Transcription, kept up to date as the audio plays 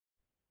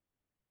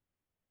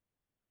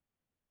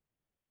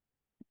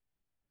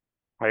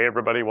Hey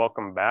everybody,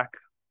 welcome back.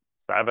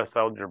 Savas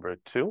Algebra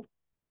 2,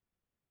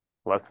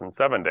 Lesson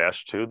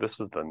 7-2. This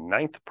is the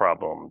 9th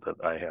problem that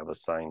I have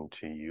assigned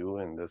to you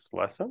in this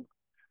lesson.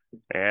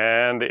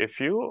 And if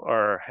you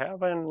are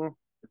having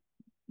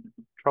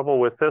trouble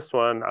with this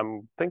one,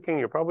 I'm thinking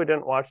you probably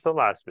didn't watch the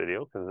last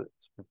video because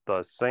it's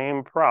the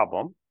same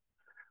problem.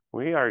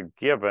 We are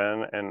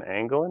given an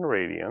angle in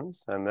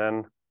radians, and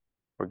then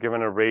we're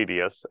given a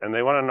radius, and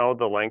they want to know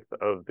the length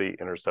of the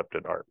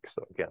intercepted arc.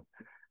 So again,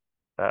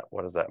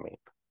 what does that mean?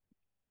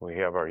 We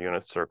have our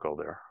unit circle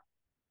there.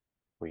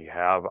 We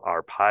have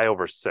our pi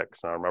over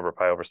 6. Now remember,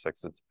 pi over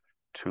 6, it's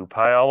 2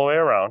 pi all the way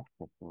around.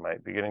 You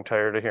might be getting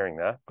tired of hearing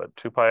that, but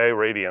 2 pi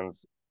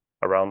radians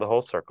around the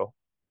whole circle.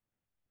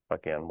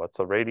 Again, what's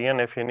a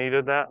radian if you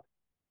needed that?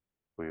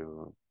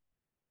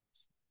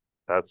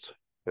 That's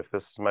if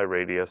this is my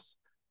radius,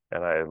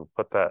 and I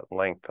put that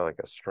length like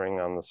a string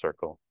on the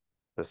circle,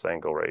 this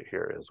angle right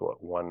here is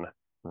what 1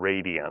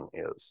 radian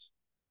is.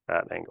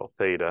 That angle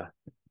theta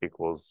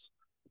equals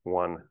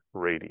 1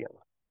 radian.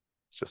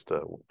 It's just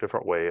a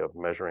different way of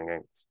measuring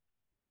angles.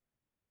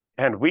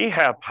 And we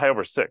have pi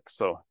over 6,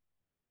 so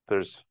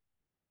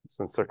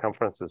since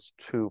circumference is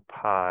 2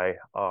 pi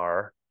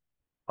r,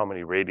 how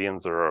many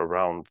radians are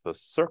around the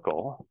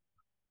circle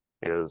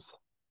is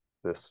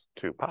this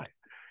 2 pi.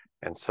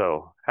 And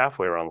so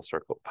halfway around the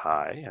circle,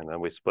 pi, and then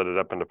we split it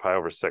up into pi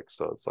over 6,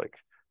 so it's like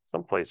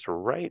someplace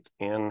right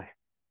in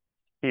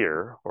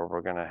here where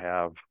we're going to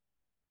have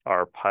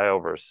our pi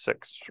over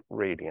 6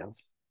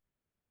 radians,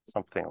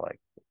 something like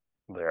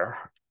there.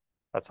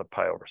 That's a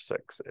pi over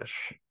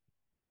 6-ish.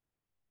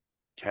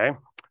 Okay,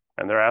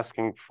 and they're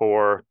asking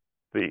for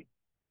the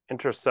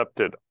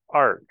intercepted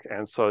arc.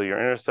 And so your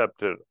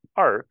intercepted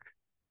arc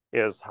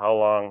is how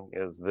long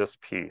is this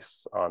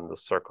piece on the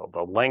circle,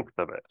 the length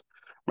of it.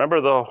 Remember,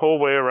 the whole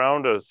way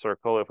around a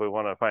circle, if we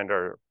want to find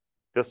our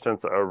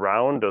distance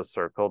around a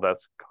circle,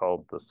 that's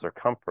called the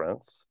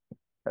circumference,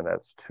 and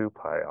that's 2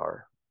 pi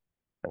r.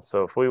 And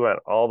so if we went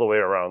all the way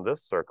around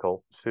this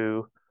circle,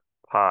 2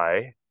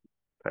 pi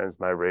times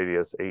my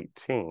radius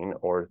 18,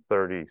 or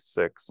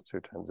 36, 2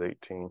 times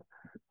 18,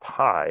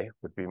 pi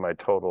would be my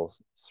total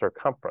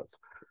circumference.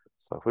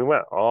 So if we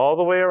went all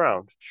the way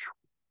around,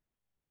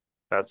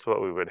 that's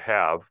what we would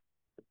have.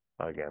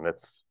 Again,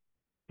 it's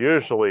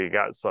usually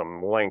got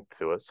some length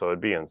to it, so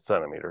it'd be in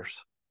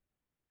centimeters.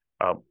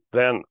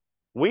 Then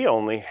we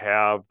only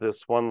have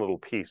this one little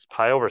piece,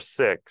 pi over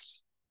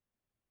 6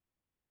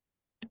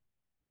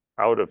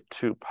 out of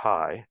 2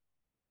 pi.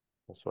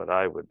 That's what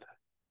I would,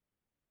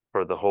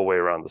 for the whole way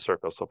around the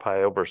circle. So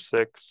pi over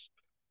 6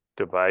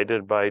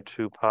 divided by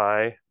 2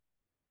 pi,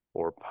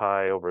 or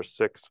pi over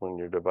 6 when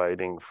you're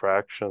dividing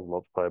fractions,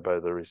 multiplied by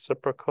the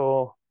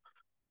reciprocal.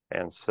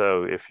 And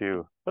so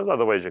there's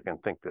other ways you can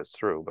think this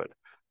through, but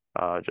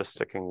just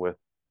sticking with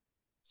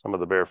some of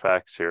the bare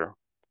facts here.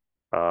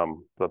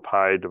 The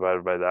pi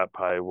divided by that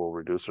pi will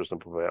reduce or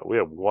simplify it. We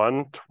have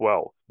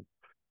 1/12.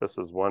 This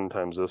is 1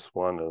 times this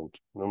one, and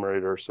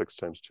numerator 6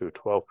 times 2,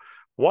 12.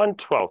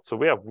 1/12. So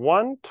we have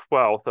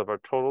 1/12 of our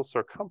total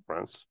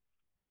circumference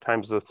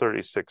times the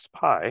 36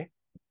 pi.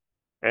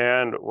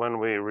 And when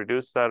we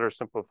reduce that or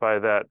simplify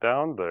that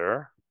down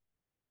there,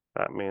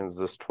 that means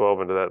this 12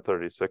 into that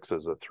 36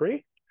 is a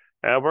 3.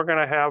 And we're going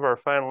to have our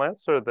final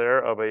answer there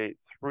of a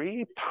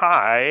 3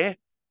 pi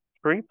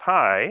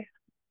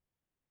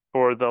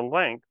for the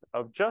length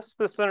of just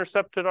this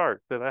intercepted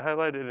arc that I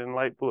highlighted in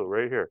light blue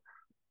right here.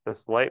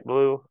 This light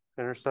blue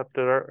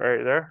intercepted arc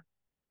right there.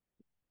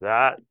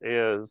 That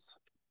is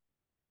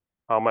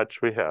how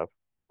much we have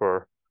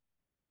for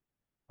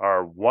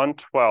our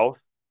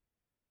 1/12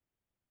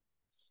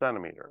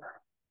 centimeter.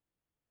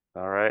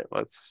 All right,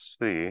 let's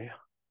see.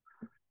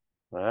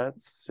 I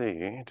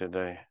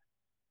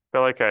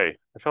feel like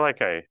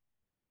I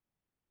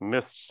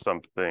missed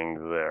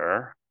something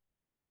there.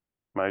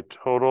 My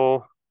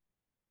total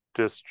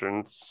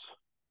distance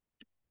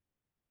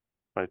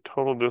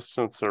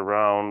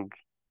around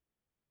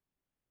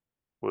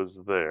was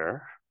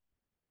there.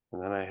 And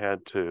then I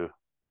had to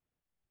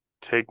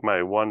take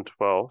my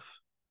 1/12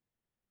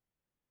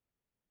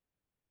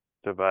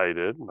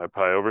 divided my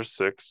pi over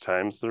 6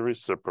 times the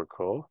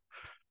reciprocal.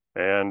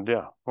 And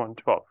yeah,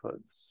 1/12.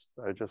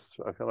 I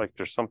feel like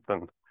there's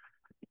something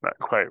not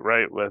quite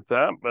right with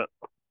that, but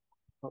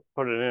I'll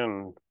put it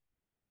in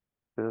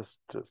just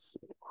to see.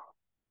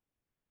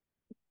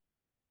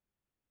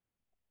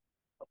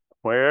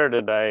 Where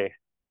did I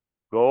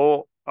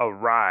go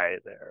awry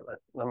there?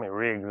 Let me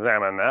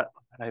re-examine that.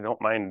 I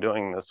don't mind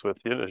doing this with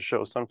you to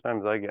show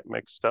sometimes I get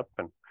mixed up,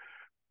 and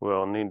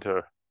we'll need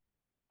to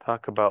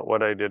talk about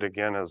what I did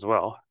again as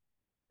well.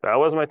 That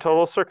was my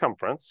total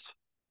circumference.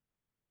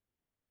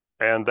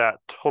 And that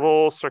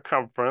total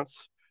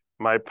circumference,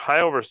 my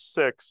pi over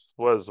 6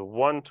 was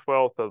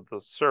 1/12 of the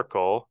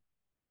circle.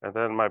 And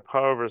then my pi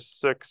over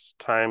 6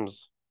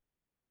 times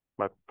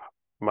my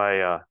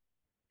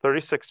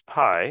 36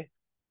 pi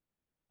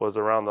was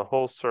around the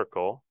whole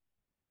circle,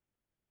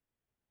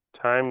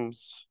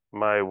 times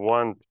my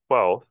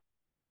 1/12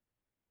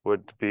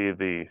 would be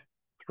the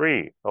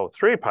 3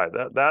 pi.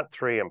 That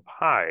 3 and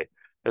pi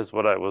is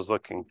what I was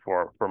looking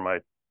for my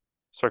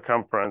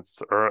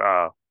circumference,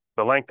 or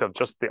the length of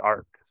just the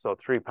arc. So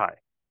 3 pi.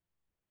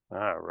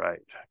 All right,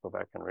 go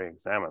back and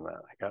re-examine that.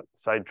 I got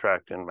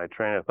sidetracked in my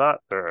train of thought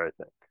there, I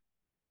think.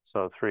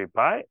 So 3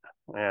 pi,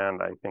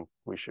 and I think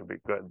we should be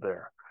good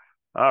there.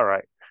 All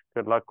right,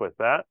 good luck with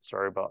that.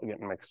 Sorry about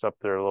getting mixed up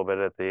there a little bit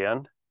at the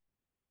end,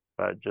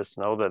 but just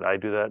know that I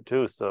do that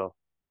too. So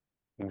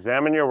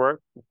examine your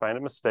work, find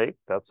a mistake.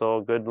 That's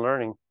all good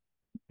learning.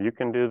 You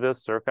can do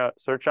this,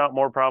 search out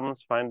more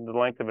problems, find the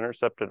length of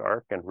intercepted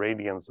arc, and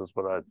radians is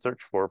what I'd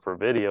search for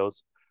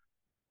videos.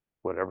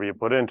 Whatever you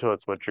put into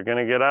it's what you're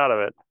going to get out of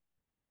it.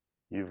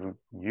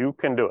 You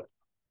can do it.